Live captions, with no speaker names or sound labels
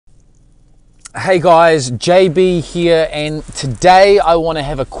Hey guys, JB here, and today I want to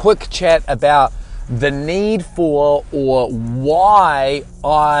have a quick chat about the need for, or why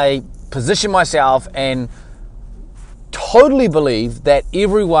I position myself and totally believe that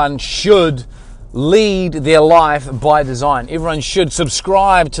everyone should lead their life by design. Everyone should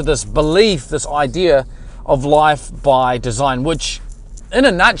subscribe to this belief, this idea of life by design, which in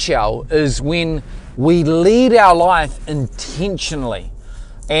a nutshell is when we lead our life intentionally.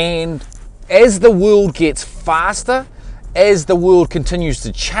 And as the world gets faster, as the world continues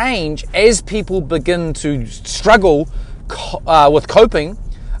to change, as people begin to struggle with coping,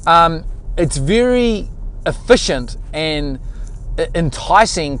 it's very efficient and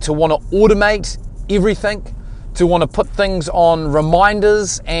enticing to want to automate everything, to want to put things on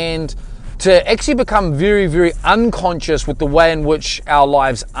reminders, and to actually become very, very unconscious with the way in which our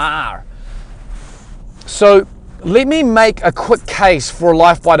lives are. So let me make a quick case for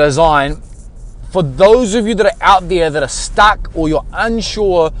life by design for those of you that are out there that are stuck or you're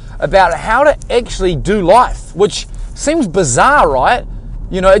unsure about how to actually do life, which seems bizarre, right?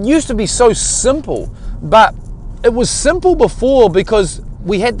 You know, it used to be so simple, but it was simple before because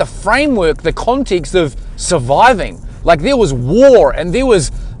we had the framework, the context of surviving. Like there was war and there was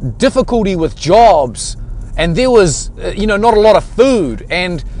difficulty with jobs and there was, not a lot of food,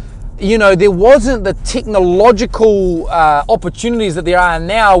 and there wasn't the technological opportunities that there are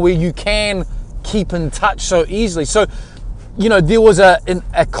now where you can keep in touch so easily. So, there was a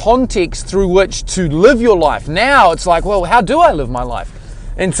context through which to live your life. Now it's like, well, how do I live my life?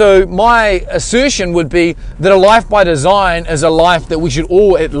 And so my assertion would be that a life by design is a life that we should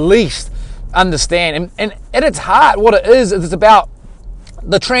all at least understand. And at its heart, what it is it's about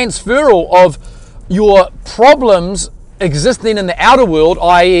the transferal of your problems existing in the outer world,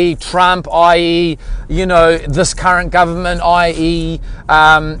 i.e. Trump, i.e. this current government, i.e.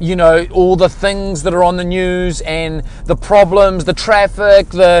 all the things that are on the news and the problems, the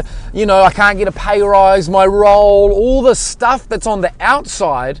traffic, I can't get a pay rise, my role, all the stuff that's on the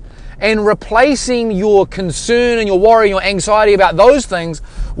outside, and replacing your concern and your worry and your anxiety about those things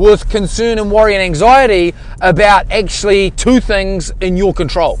with concern and worry and anxiety about actually two things in your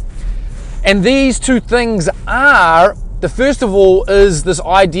control. And these two things are, the first of all is this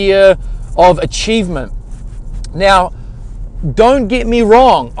idea of achievement. Now, don't get me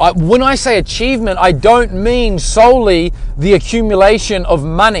wrong. When I say achievement, I don't mean solely the accumulation of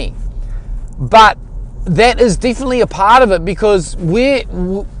money. But that is definitely a part of it, because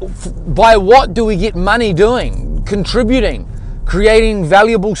by what do we get money doing? Contributing, creating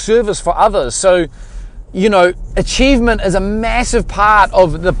valuable service for others. So, achievement is a massive part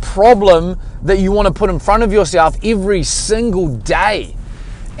of the problem that you want to put in front of yourself every single day.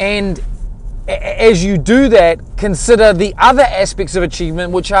 And as you do that, consider the other aspects of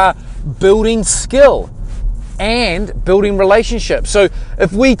achievement, which are building skill and building relationships. So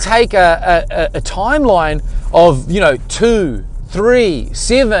if we take a timeline of 2, 3,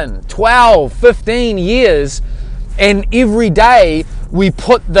 7, 12, 15 years, and every day we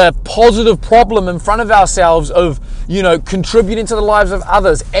put the positive problem in front of ourselves of, contributing to the lives of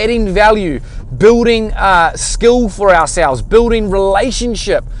others, adding value, building skill for ourselves, building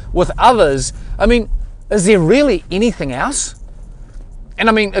relationship with others. I mean, is there really anything else? And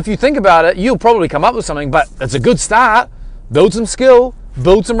I mean, if you think about it, you'll probably come up with something, but it's a good start. Build some skill,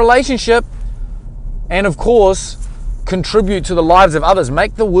 build some relationship, and of course, contribute to the lives of others.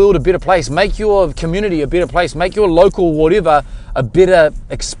 Make the world a better place. Make your community a better place. Make your local whatever a better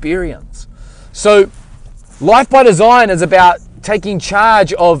experience. So life by design is about taking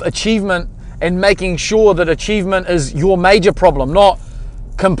charge of achievement and making sure that achievement is your major problem, not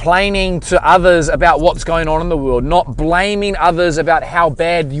complaining to others about what's going on in the world, not blaming others about how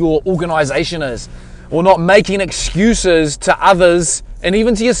bad your organization is, or not making excuses to others and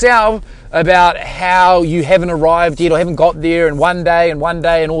even to yourself about how you haven't arrived yet or haven't got there in one day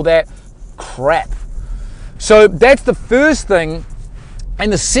and all that crap. So that's the first thing.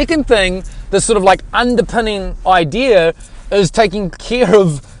 And the second thing, the sort of like underpinning idea, is taking care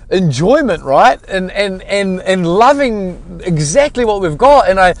of enjoyment, right? And loving exactly what we've got.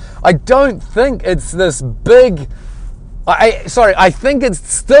 And I don't think it's this big, I think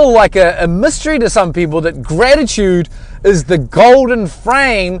it's still like a mystery to some people that gratitude is the golden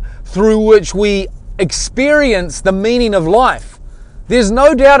frame through which we experience the meaning of life. There's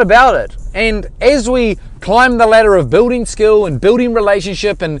no doubt about it. And as we climb the ladder of building skill and building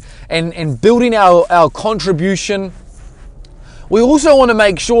relationship and building our contribution, we also want to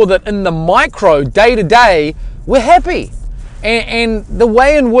make sure that in the micro, day to day, we're happy. And the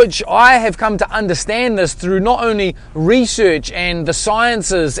way in which I have come to understand this through not only research and the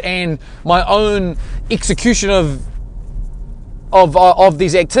sciences and my own execution of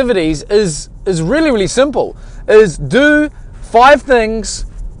these activities is really, really simple. Is do 5 things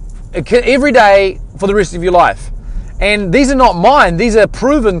every day for the rest of your life. And these are not mine. These are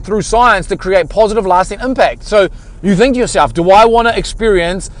proven through science to create positive, lasting impact. So you think to yourself, do I want to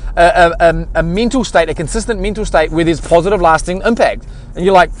experience a mental state, a consistent mental state where there's positive, lasting impact? And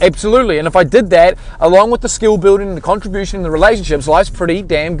you're like, absolutely. And if I did that, along with the skill building and the contribution and the relationships, life's pretty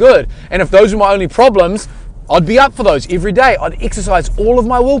damn good. And if those are my only problems, I'd be up for those every day. I'd exercise all of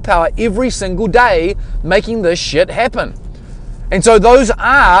my willpower every single day, making this shit happen. And so those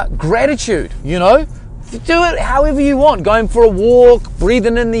are gratitude, you know? Do it however you want, going for a walk,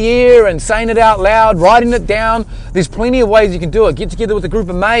 breathing in the air and saying it out loud, writing it down. There's plenty of ways you can do it. Get together with a group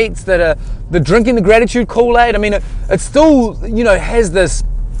of mates that are drinking the gratitude Kool-Aid. I mean, it still, you know, has this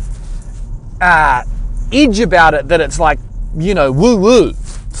edge about it that it's like, you know, woo-woo.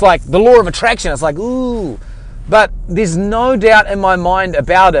 It's like the law of attraction. It's like, ooh. But there's no doubt in my mind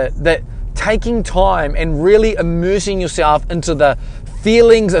about it that taking time and really immersing yourself into the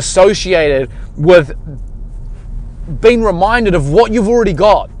feelings associated with being reminded of what you've already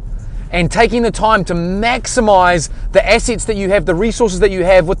got and taking the time to maximize the assets that you have, the resources that you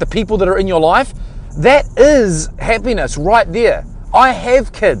have with the people that are in your life, that is happiness right there. I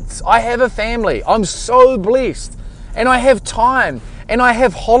have kids, I have a family, I'm so blessed, and I have time, and I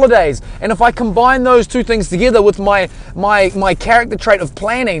have holidays, and if I combine those 2 things together with my character trait of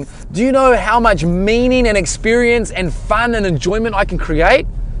planning, do you know how much meaning and experience and fun and enjoyment I can create?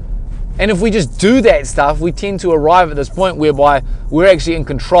 And if we just do that stuff, we tend to arrive at this point whereby we're actually in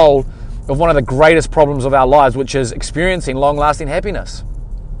control of one of the greatest problems of our lives, which is experiencing long-lasting happiness.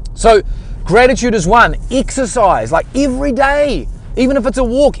 So gratitude is one. Exercise, like every day, even if it's a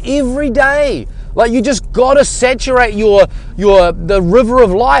walk, every day. Like you just gotta saturate the river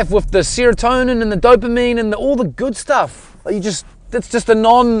of life with the serotonin and the dopamine and all the good stuff. Like it's just a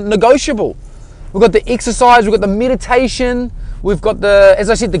non-negotiable. We've got the exercise, we've got the meditation, we've got the, as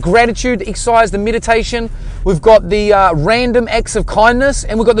I said, the gratitude, the exercise, the meditation. We've got the random acts of kindness,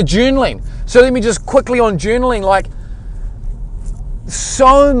 and we've got the journaling. So let me just quickly on journaling, like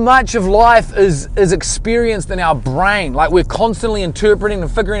so much of life is experienced in our brain. Like we're constantly interpreting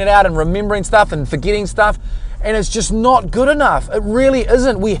and figuring it out and remembering stuff and forgetting stuff, and it's just not good enough. It really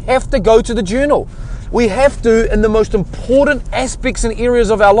isn't. We have to go to the journal. We have to, in the most important aspects and areas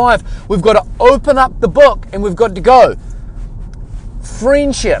of our life, we've got to open up the book and we've got to go.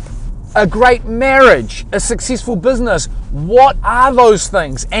 Friendship, a great marriage, a successful business. What are those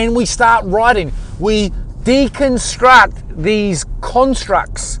things? And we start writing. We deconstruct these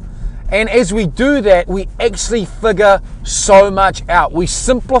constructs. And as we do that, we actually figure so much out. We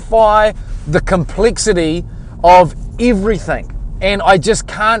simplify the complexity of everything. And I just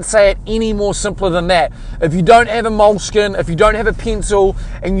can't say it any more simpler than that. If you don't have a moleskin, if you don't have a pencil,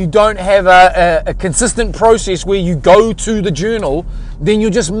 and you don't have a consistent process where you go to the journal, then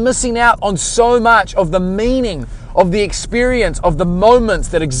you're just missing out on so much of the meaning, of the experience, of the moments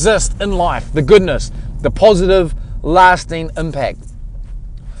that exist in life, the goodness, the positive, lasting impact.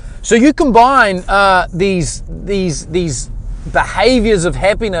 So you combine these behaviors of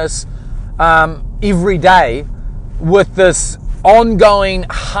happiness every day with this ongoing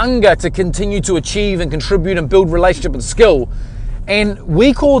hunger to continue to achieve and contribute and build relationship and skill, and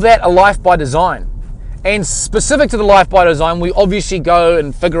we call that a life by design. And specific to the life by design, we obviously go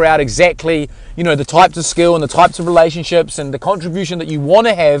and figure out exactly, you know, the types of skill and the types of relationships and the contribution that you want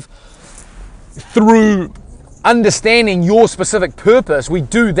to have through understanding your specific purpose. We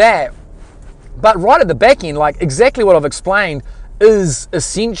do that, but right at the back end, like exactly what I've explained, is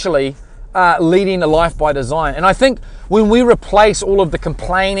essentially leading a life by design. And I think when we replace all of the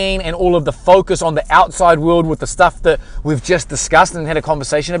complaining and all of the focus on the outside world with the stuff that we've just discussed and had a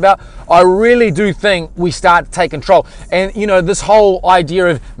conversation about, I really do think we start to take control. And you know, this whole idea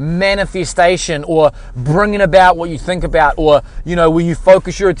of manifestation, or bringing about what you think about, or you know, where you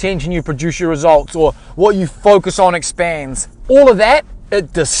focus your attention, you produce your results, or what you focus on expands, all of that,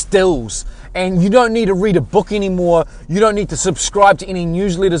 it distills. And you don't need to read a book anymore. You don't need to subscribe to any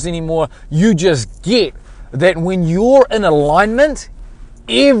newsletters anymore. You just get that when you're in alignment,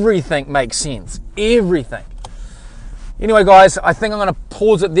 everything makes sense. Everything. Anyway, guys, I think I'm going to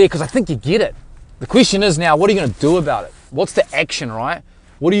pause it there because I think you get it. The question is now, what are you going to do about it? What's the action, right?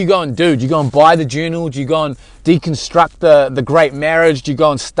 What do you go and do? Do you go and buy the journal? Do you go and deconstruct the great marriage? Do you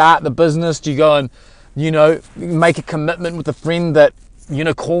go and start the business? Do you go and, you know, make a commitment with a friend that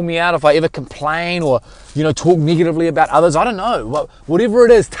call me out if I ever complain or, talk negatively about others. I don't know. Whatever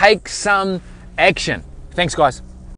it is, take some action. Thanks, guys.